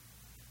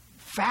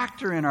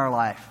factor in our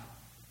life.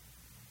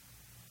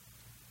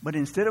 But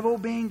instead of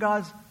obeying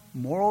God's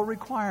moral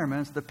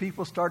requirements, the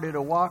people started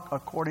to walk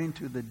according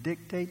to the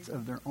dictates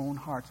of their own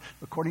hearts,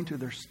 according to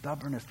their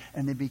stubbornness,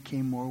 and they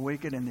became more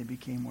wicked and they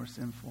became more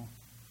sinful.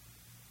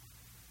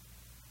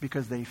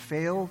 Because they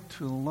failed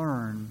to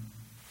learn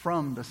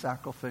from the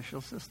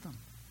sacrificial system.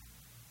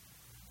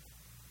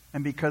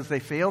 And because they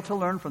failed to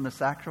learn from the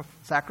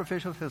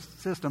sacrificial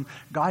system,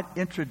 God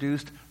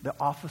introduced the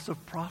office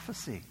of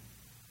prophecy.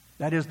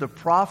 That is, the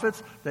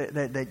prophets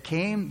that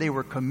came, they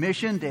were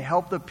commissioned to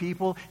help the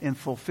people in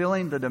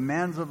fulfilling the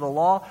demands of the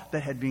law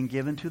that had been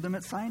given to them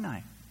at Sinai.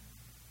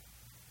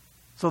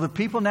 So the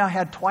people now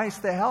had twice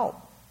the help.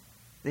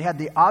 They had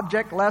the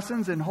object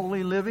lessons in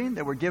holy living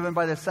that were given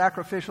by the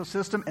sacrificial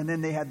system, and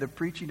then they had the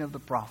preaching of the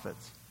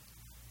prophets.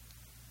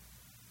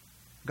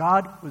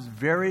 God was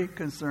very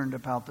concerned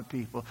about the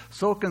people.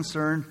 So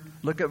concerned,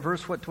 look at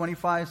verse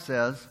 25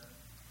 says,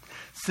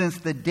 since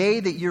the day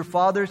that your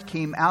fathers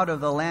came out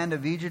of the land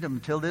of Egypt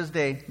until this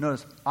day,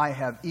 notice, I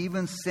have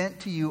even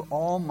sent to you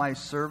all my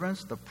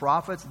servants, the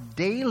prophets,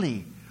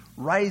 daily,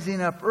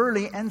 rising up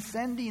early and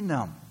sending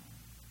them.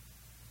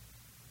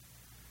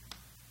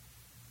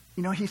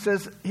 You know, he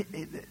says,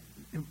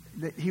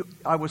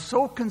 I was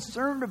so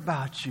concerned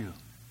about you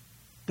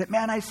that,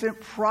 man, I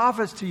sent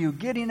prophets to you,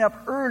 getting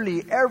up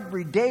early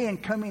every day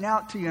and coming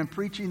out to you and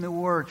preaching the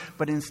word.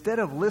 But instead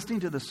of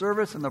listening to the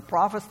service and the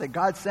prophets that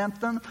God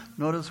sent them,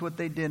 notice what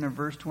they did in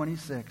verse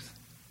 26.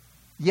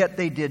 Yet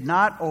they did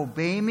not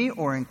obey me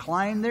or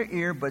incline their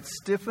ear, but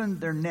stiffened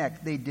their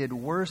neck. They did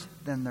worse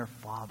than their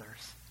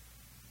fathers.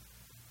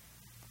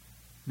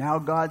 Now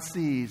God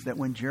sees that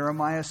when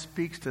Jeremiah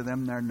speaks to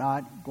them, they're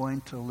not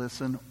going to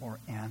listen or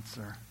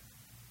answer.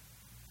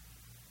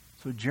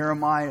 So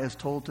Jeremiah is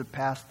told to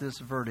pass this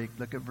verdict.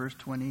 Look at verse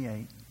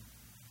 28.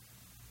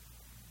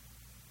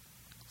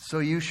 So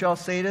you shall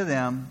say to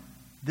them,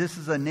 this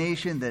is a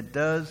nation that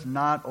does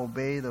not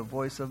obey the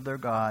voice of their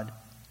God,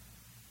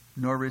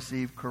 nor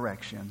receive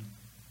correction.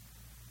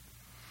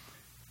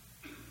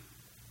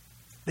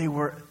 They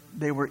were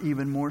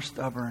even more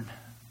stubborn.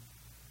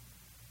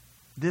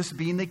 This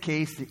being the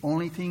case, the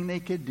only thing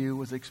they could do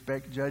was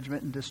expect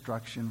judgment and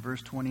destruction.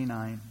 Verse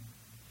 29.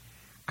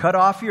 Cut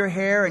off your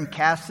hair and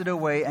cast it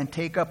away, and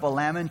take up a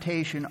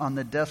lamentation on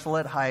the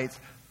desolate heights,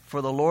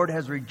 for the Lord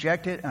has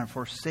rejected and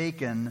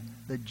forsaken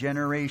the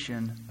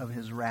generation of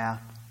his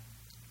wrath.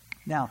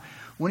 Now,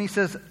 when he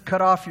says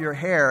cut off your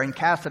hair and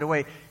cast it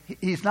away,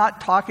 he's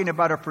not talking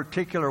about a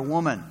particular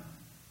woman.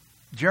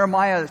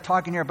 Jeremiah is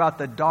talking here about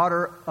the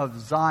daughter of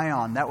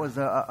Zion. That was,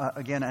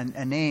 again,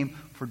 a name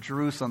for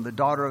Jerusalem, the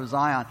daughter of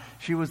Zion.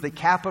 She was the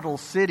capital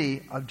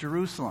city of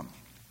Jerusalem.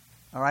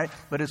 All right?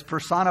 But is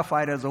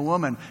personified as a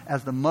woman,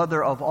 as the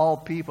mother of all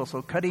people.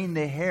 So cutting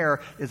the hair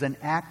is an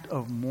act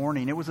of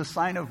mourning. It was a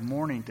sign of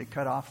mourning to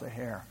cut off the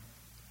hair.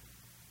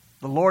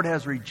 The Lord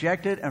has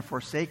rejected and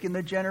forsaken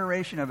the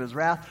generation of his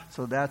wrath,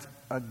 so that's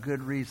a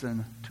good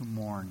reason to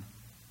mourn.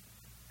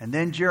 And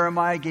then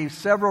Jeremiah gave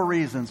several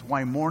reasons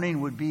why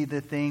mourning would be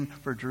the thing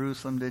for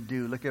Jerusalem to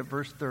do. Look at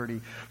verse 30.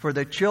 For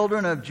the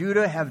children of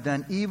Judah have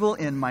done evil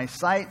in my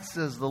sight,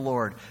 says the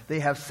Lord.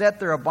 They have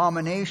set their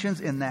abominations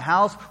in the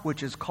house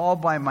which is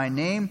called by my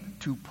name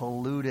to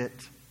pollute it.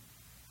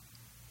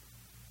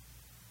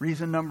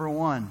 Reason number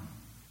one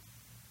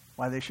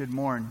why they should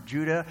mourn.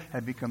 Judah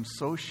had become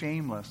so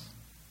shameless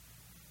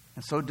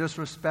and so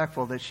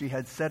disrespectful that she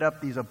had set up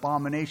these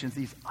abominations,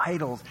 these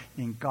idols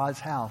in God's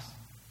house.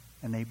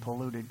 And they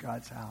polluted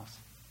God's house.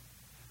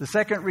 The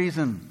second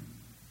reason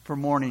for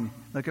mourning,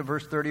 look at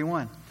verse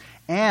 31.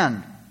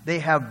 And they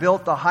have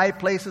built the high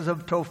places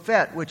of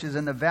Tophet, which is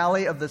in the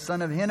valley of the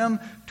son of Hinnom,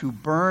 to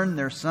burn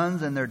their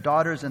sons and their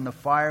daughters in the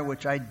fire,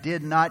 which I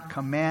did not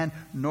command,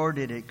 nor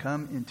did it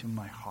come into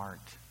my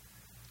heart.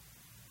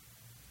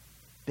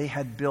 They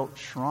had built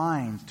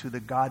shrines to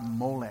the god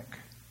Molech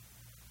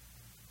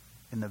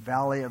in the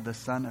valley of the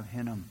son of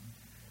Hinnom.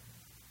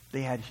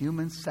 They had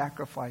human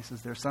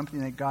sacrifices there, something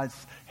that God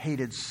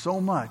hated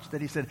so much that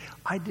he said,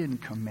 I didn't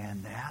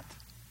command that.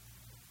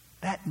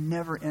 That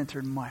never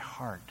entered my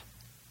heart.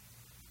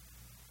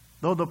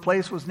 Though the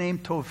place was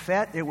named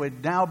Tophet, it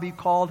would now be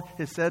called,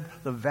 it said,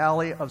 the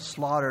Valley of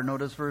Slaughter.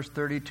 Notice verse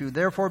 32.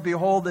 Therefore,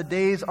 behold, the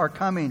days are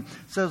coming,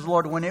 says the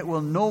Lord, when it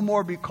will no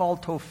more be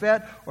called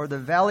Tophet or the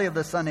Valley of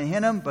the son of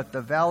Hinnom, but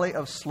the Valley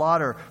of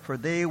Slaughter. For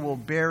they will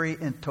bury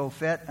in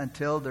Tophet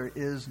until there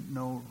is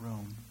no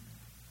room.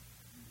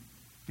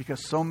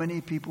 Because so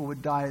many people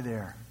would die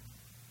there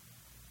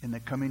in the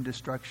coming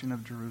destruction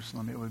of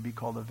Jerusalem. It would be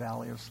called the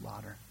Valley of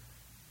Slaughter.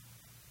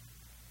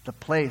 The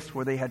place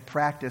where they had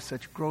practiced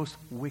such gross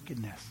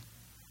wickedness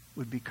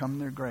would become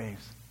their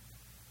graves.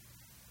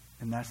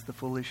 And that's the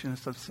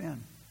foolishness of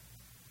sin.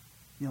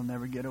 You'll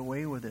never get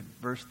away with it.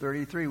 Verse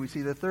 33, we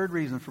see the third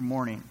reason for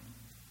mourning.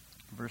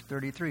 Verse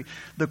 33,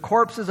 the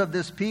corpses of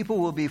this people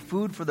will be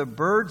food for the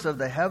birds of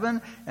the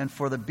heaven and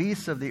for the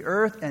beasts of the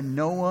earth, and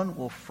no one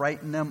will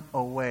frighten them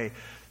away.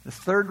 The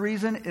third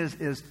reason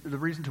is the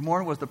reason to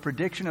mourn was the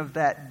prediction of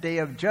that day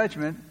of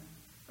judgment,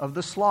 of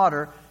the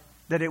slaughter,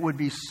 that it would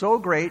be so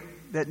great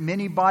that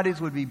many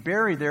bodies would be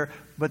buried there,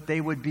 but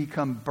they would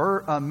become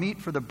meat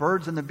for the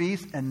birds and the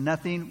beasts, and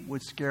nothing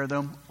would scare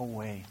them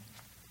away.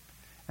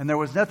 And there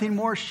was nothing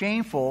more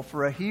shameful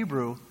for a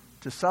Hebrew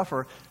to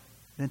suffer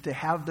than to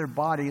have their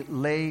body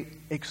lay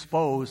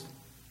exposed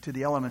to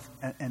the elements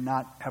and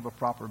not have a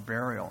proper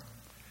burial.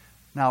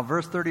 Now,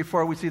 verse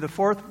 34, we see the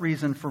fourth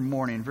reason for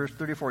mourning. Verse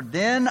 34,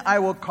 then I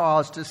will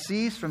cause to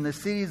cease from the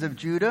cities of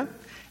Judah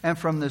and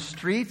from the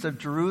streets of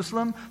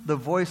Jerusalem the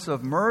voice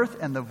of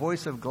mirth and the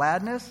voice of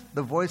gladness,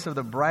 the voice of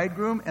the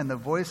bridegroom and the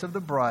voice of the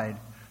bride,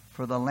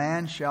 for the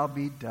land shall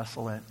be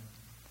desolate.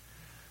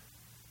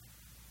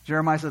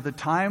 Jeremiah said the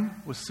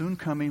time was soon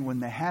coming when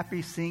the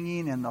happy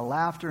singing and the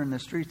laughter in the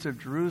streets of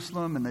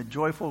Jerusalem and the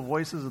joyful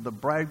voices of the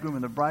bridegroom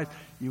and the bride,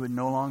 you would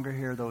no longer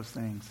hear those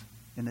things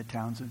in the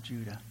towns of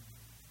Judah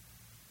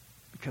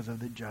because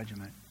of the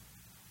judgment.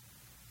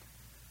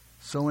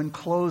 So in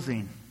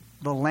closing,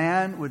 the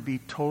land would be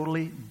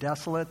totally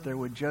desolate. There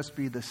would just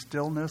be the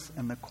stillness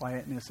and the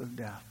quietness of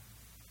death.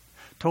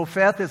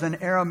 Topheth is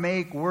an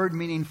Aramaic word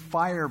meaning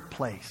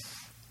fireplace.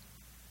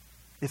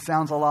 It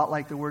sounds a lot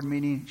like the word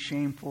meaning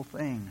shameful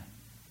thing.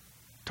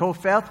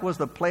 Topheth was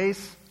the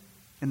place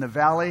in the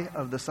valley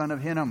of the son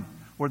of Hinnom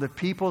where the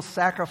people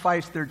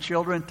sacrificed their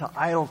children to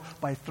idols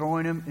by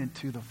throwing them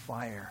into the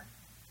fire.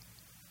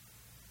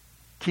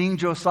 King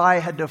Josiah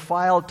had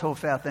defiled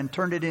Topheth and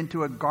turned it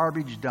into a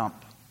garbage dump.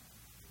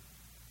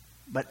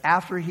 But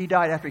after he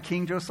died, after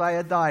King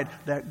Josiah died,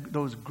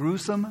 those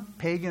gruesome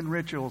pagan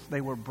rituals,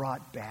 they were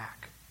brought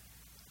back.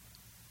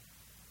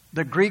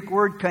 The Greek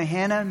word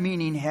Gehenna,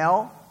 meaning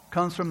hell,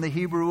 comes from the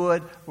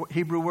Hebrew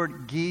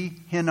word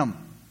Gi-Hinnom,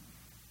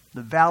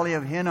 the valley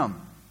of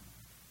Hinnom.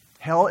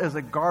 Hell is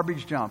a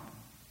garbage dump.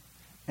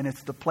 And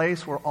it's the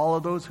place where all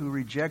of those who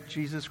reject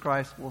Jesus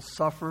Christ will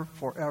suffer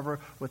forever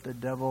with the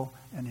devil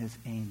and his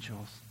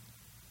angels.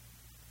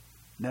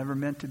 Never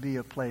meant to be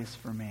a place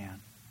for man.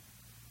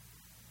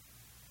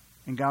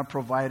 And God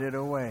provided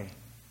a way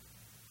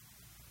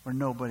where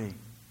nobody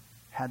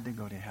had to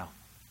go to hell.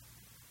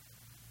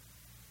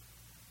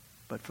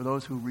 But for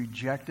those who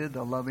rejected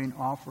the loving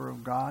offer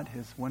of God,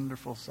 his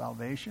wonderful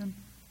salvation,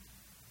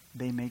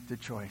 they make the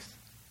choice.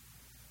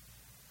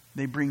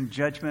 They bring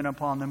judgment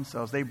upon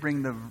themselves. They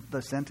bring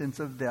the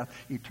sentence of death,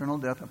 eternal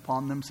death,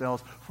 upon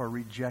themselves for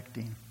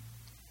rejecting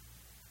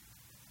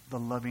the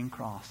loving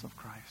cross of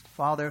Christ.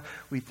 Father,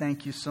 we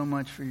thank you so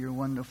much for your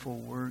wonderful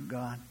word,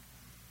 God.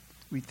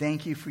 We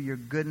thank you for your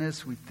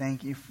goodness. We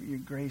thank you for your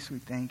grace. We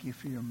thank you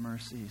for your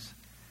mercies.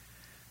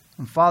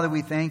 And Father,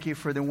 we thank you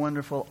for the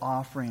wonderful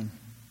offering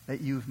that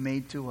you've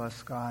made to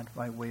us, God,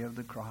 by way of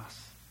the cross.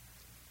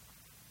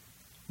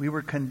 We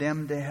were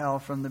condemned to hell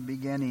from the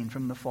beginning,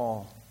 from the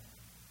fall.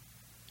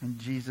 And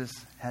Jesus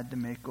had to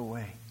make a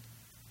way.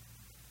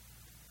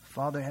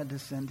 Father had to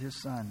send his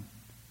Son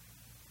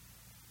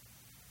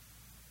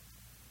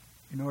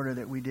in order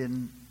that we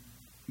didn't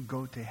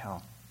go to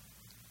hell.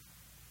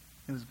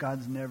 It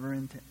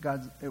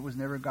was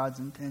never God's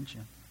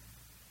intention.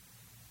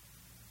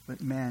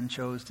 But man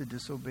chose to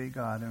disobey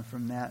God, and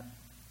from that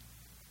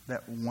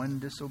one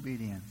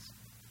disobedience,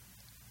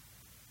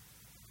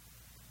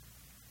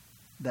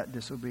 that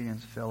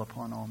disobedience fell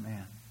upon all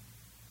man.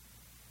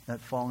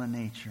 That fallen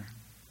nature.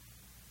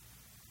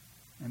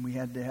 And we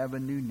had to have a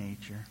new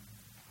nature.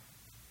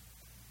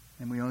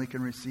 And we only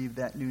can receive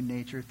that new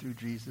nature through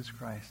Jesus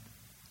Christ.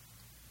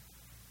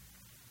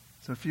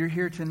 So if you're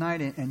here tonight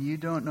and you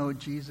don't know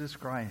Jesus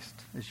Christ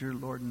as your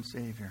Lord and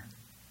Savior,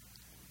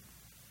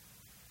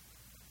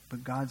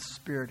 but God's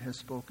Spirit has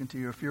spoken to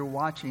you, if you're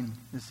watching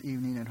this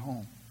evening at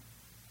home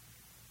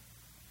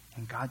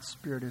and God's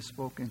Spirit has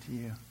spoken to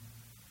you,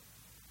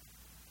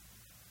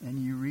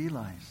 and you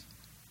realize,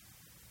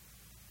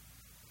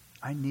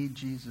 I need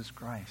Jesus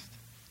Christ.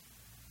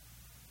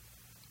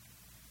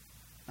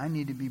 I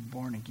need to be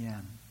born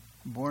again,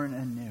 born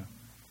anew.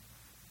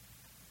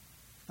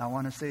 I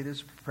want to say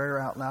this prayer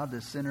out loud, the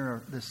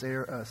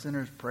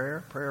sinner's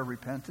prayer of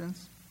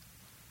repentance.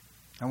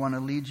 I want to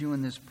lead you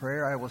in this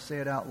prayer. I will say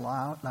it out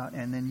loud,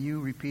 and then you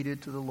repeat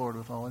it to the Lord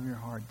with all of your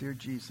heart. Dear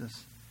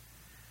Jesus,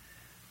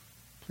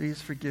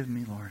 please forgive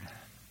me, Lord,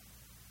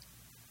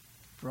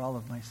 for all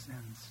of my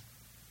sins.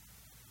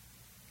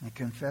 I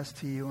confess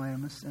to you I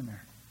am a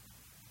sinner.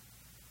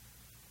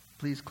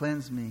 Please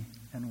cleanse me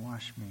and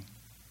wash me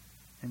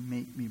and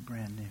make me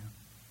brand new.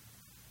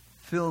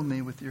 Fill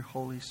me with your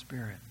Holy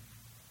Spirit.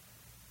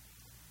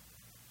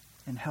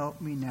 And help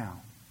me now,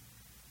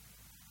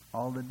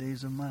 all the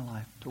days of my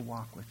life, to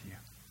walk with you.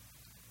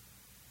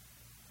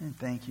 And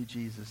thank you,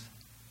 Jesus,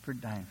 for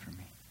dying for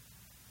me.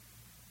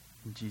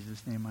 In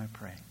Jesus' name I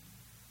pray.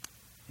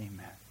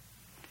 Amen.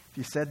 If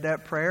you said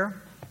that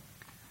prayer,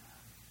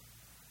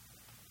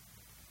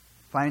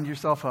 find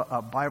yourself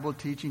a Bible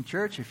teaching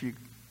church. If you're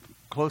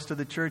close to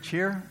the church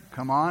here,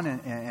 come on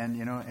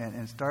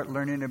and start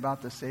learning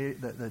about the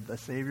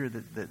Savior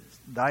that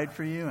died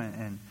for you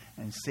and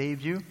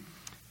saved you.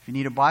 If you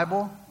need a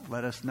Bible,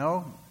 let us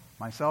know.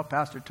 Myself,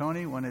 Pastor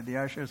Tony, one of the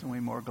ushers, and we're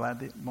more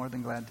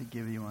than glad to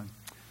give you one.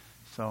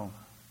 So,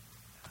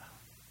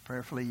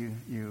 prayerfully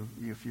you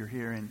if you're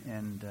here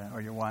and or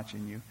you're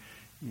watching,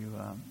 you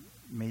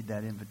made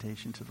that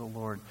invitation to the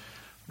Lord.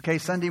 Okay,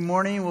 Sunday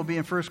morning we'll be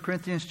in 1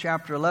 Corinthians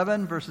chapter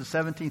 11, verses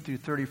 17 through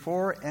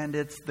 34, and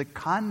it's the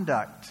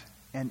conduct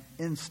and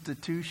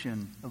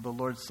institution of the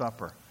Lord's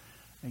Supper.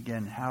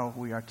 Again, how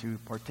we are to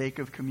partake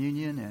of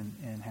communion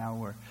and how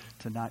we're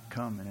to not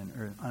come in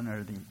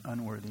an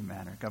unworthy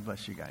manner. God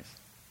bless you guys.